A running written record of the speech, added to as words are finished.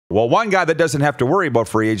Well, one guy that doesn't have to worry about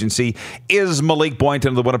free agency is Malik Boynton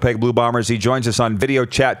of the Winnipeg Blue Bombers. He joins us on video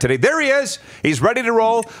chat today. There he is. He's ready to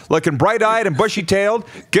roll, looking bright-eyed and bushy-tailed.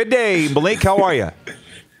 Good day, Malik. How are you?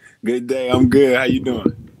 Good day. I'm good. How you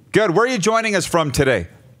doing? Good. Where are you joining us from today?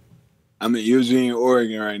 I'm in Eugene,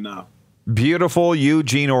 Oregon right now. Beautiful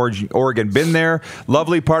Eugene, Oregon. Been there.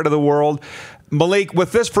 Lovely part of the world. Malik,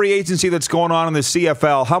 with this free agency that's going on in the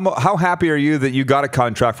CFL, how happy are you that you got a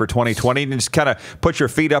contract for 2020 and just kind of put your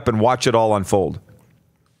feet up and watch it all unfold?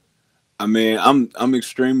 I mean, I'm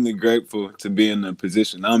extremely grateful to be in the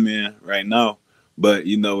position I'm in right now. But,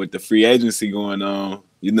 you know, with the free agency going on,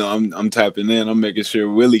 you know, I'm tapping in. I'm making sure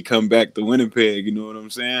Willie come back to Winnipeg, you know what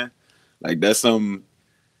I'm saying? Like, that's something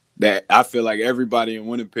that I feel like everybody in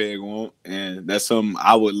Winnipeg want, and that's something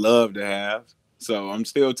I would love to have. So I'm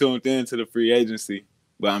still tuned in to the free agency,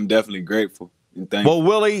 but I'm definitely grateful and thankful. Well,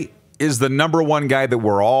 Willie is the number one guy that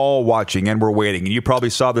we're all watching and we're waiting. And you probably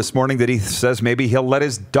saw this morning that he says maybe he'll let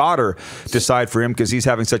his daughter decide for him because he's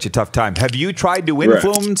having such a tough time. Have you tried to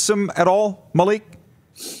influence him at all, Malik?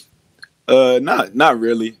 Not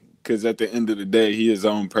really, because at the end of the day, he is his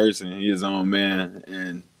own person, he is his own man,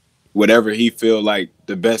 and whatever he feel like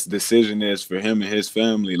the best decision is for him and his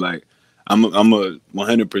family, like, I'm a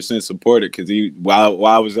 100% supporter because while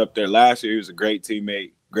I was up there last year, he was a great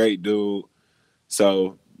teammate, great dude.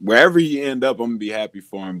 So wherever he end up, I'm gonna be happy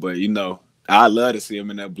for him. But you know, I love to see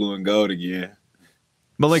him in that blue and gold again.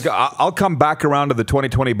 Malik, I'll come back around to the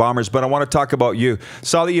 2020 Bombers, but I want to talk about you.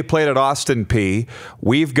 Saw that you played at Austin P.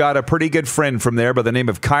 We've got a pretty good friend from there by the name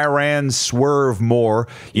of Kyran Swerve Moore.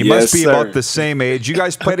 You must be about the same age. You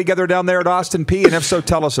guys play together down there at Austin P, and if so,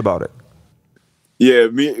 tell us about it. Yeah,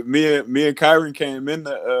 me and Kyran came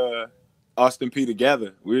into Austin P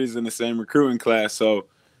together. We was in the same recruiting class. So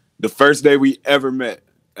the first day we ever met,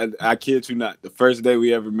 I kid you not, the first day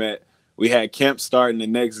we ever met, we had camp starting the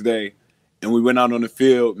next day, and we went out on the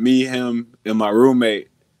field, me, him, and my roommate,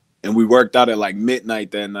 and we worked out at like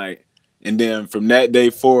midnight that night. And then from that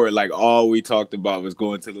day forward, like all we talked about was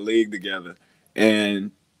going to the league together.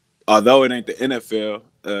 And although it ain't the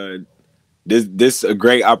NFL, this a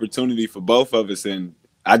great opportunity for both of us, and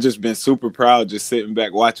I just been super proud just sitting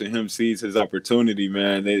back watching him seize his opportunity,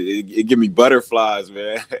 man. It give me butterflies,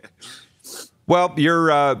 man. Well, you're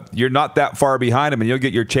not that far behind him, and you'll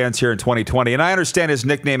get your chance here in 2020. And I understand his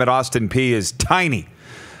nickname at Austin P is Tiny,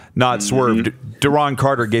 not Swerve. Deron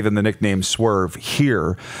Carter gave him the nickname Swerve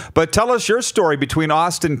here. But tell us your story between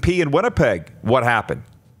Austin P and Winnipeg. What happened?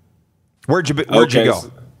 Where'd you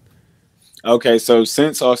go? Okay, so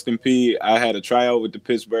since Austin P, I had a tryout with the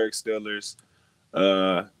Pittsburgh Steelers.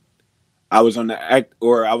 I was on the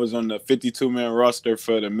 52-man roster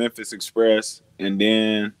for the Memphis Express, and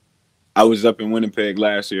then I was up in Winnipeg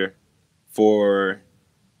last year for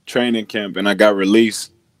training camp, and I got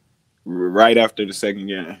released right after the second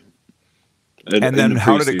game. And then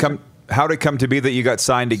how did it come? How did it come to be that you got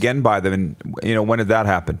signed again by them? And you know, when did that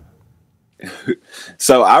happen?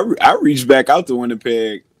 So I reached back out to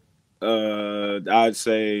Winnipeg. I'd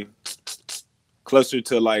say closer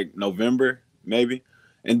to like November, maybe.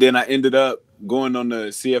 And then I ended up going on the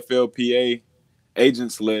CFLPA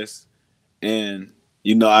agents list. And,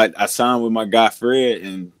 you know, I signed with my guy Fred,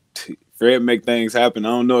 and Fred make things happen. I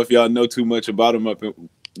don't know if y'all know too much about him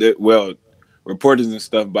reporters and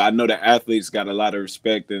stuff, but I know the athletes got a lot of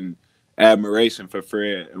respect and admiration for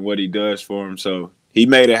Fred and what he does for him. So he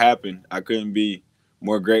made it happen. I couldn't be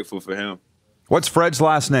more grateful for him. What's Fred's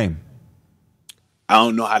last name? I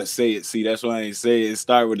don't know how to say it. See, that's why I ain't say it. It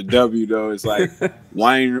started with a W, though. It's like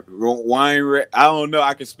wine. I don't know.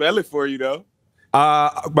 I can spell it for you, though.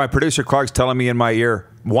 My producer Clark's telling me in my ear,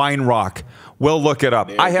 Wine Rock. We'll look it up.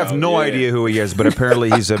 I have no idea who he is, but apparently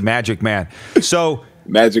he's a magic man. So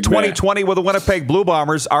Magic 2020 with the Winnipeg Blue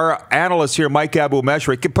Bombers. Our analyst here, Mike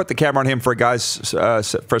Abu-Meshri, can put the camera on him for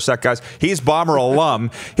a sec, guys. He's Bomber alum.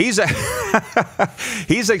 He's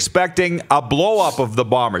expecting a blow-up of the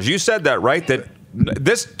Bombers. You said that, right? That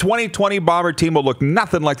this 2020 Bomber team will look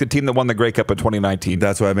nothing like the team that won the Grey Cup in 2019.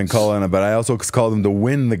 That's what I've been calling it, but I also called them to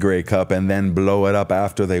win the Grey Cup and then blow it up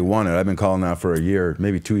after they won it. I've been calling that for a year,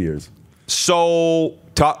 maybe 2 years. So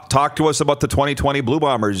talk to us about the 2020 Blue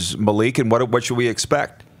Bombers, Malik, and what should we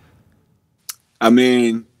expect? I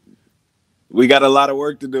mean, we got a lot of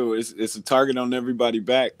work to do. It's a target on everybody's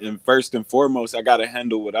back. And first and foremost, I got to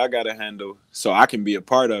handle what I got to handle so I can be a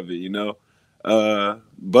part of it, you know.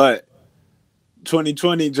 But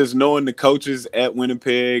 2020, just knowing the coaches at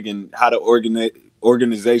Winnipeg and how the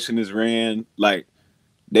organization is ran, like,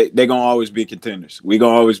 they're going to always be contenders. We're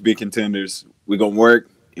going to always be contenders. We're going to work,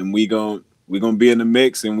 and we're going to be in the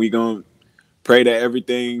mix, and we're going to pray that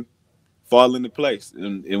everything fall into place,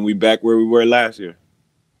 and we back where we were last year.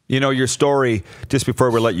 You know, your story, just before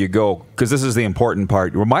we let you go, because this is the important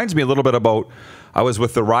part, it reminds me a little bit about, I was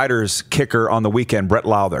with the Riders kicker on the weekend, Brett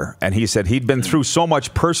Lowther, and he said he'd been through so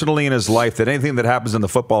much personally in his life that anything that happens in the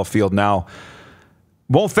football field now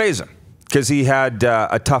won't faze him, because he had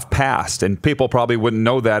a tough past, and people probably wouldn't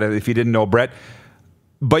know that if you didn't know Brett.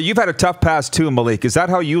 But you've had a tough past too, Malik. Is that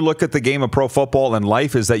how you look at the game of pro football and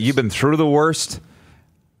life, is that you've been through the worst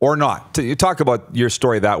or not? You talk about your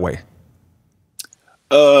story that way.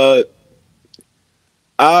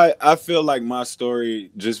 I feel like my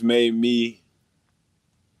story just made me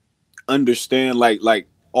understand like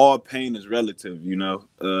all pain is relative, you know,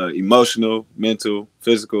 emotional, mental,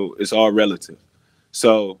 physical, it's all relative.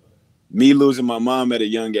 So me losing my mom at a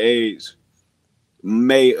young age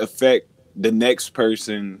may affect the next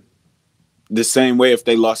person the same way if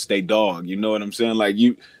they lost their dog. You know what I'm saying? Like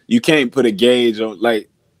you can't put a gauge on like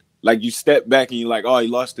you step back and you're like, oh, he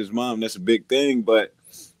lost his mom. That's a big thing. But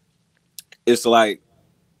it's like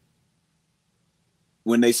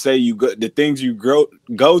when they say the things you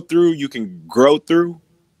go through, you can grow through.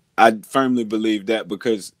 I firmly believe that,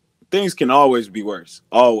 because things can always be worse.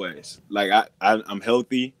 Always. Like I'm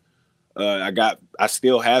healthy. I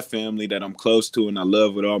still have family that I'm close to and I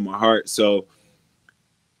love with all my heart. So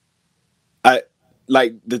I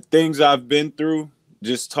like the things I've been through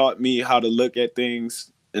just taught me how to look at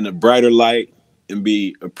things in a brighter light and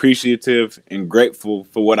be appreciative and grateful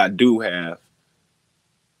for what I do have.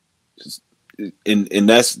 And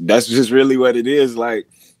that's just really what it is. Like,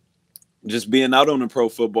 just being out on the pro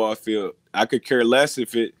football field, I could care less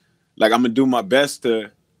if it, like, I'm gonna do my best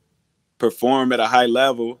to perform at a high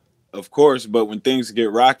level, of course, but when things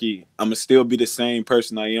get rocky, I'm gonna still be the same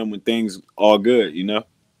person I am when things all good, you know?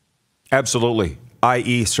 Absolutely.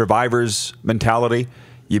 i.e. survivor's mentality.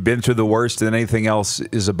 You've been through the worst, and anything else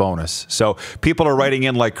is a bonus. So people are writing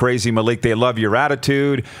in like crazy, Malik. They love your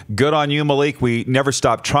attitude. Good on you, Malik. We never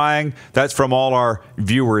stop trying. That's from all our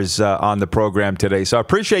viewers on the program today. So I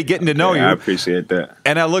appreciate getting to know you. I appreciate that.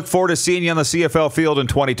 And I look forward to seeing you on the CFL field in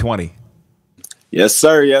 2020. Yes,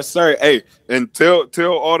 sir. Yes, sir. Hey, and tell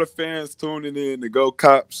all the fans tuning in to go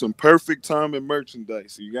cop some perfect timing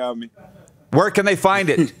merchandise. You got me? Where can they find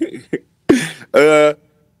it?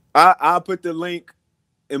 I'll put the link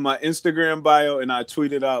in my Instagram bio and I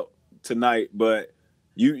tweet it out tonight, but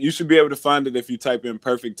you should be able to find it if you type in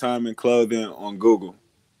perfect timing clothing on Google.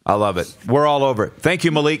 I love it. We're all over it. Thank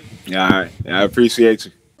you, Malik. Yeah, all right. I appreciate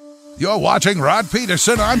you. You're watching Rod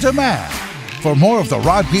Pedersen On Demand. For more of The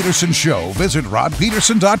Rod Pedersen Show, visit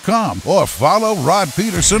rodpedersen.com or follow Rod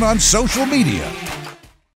Pedersen on social media.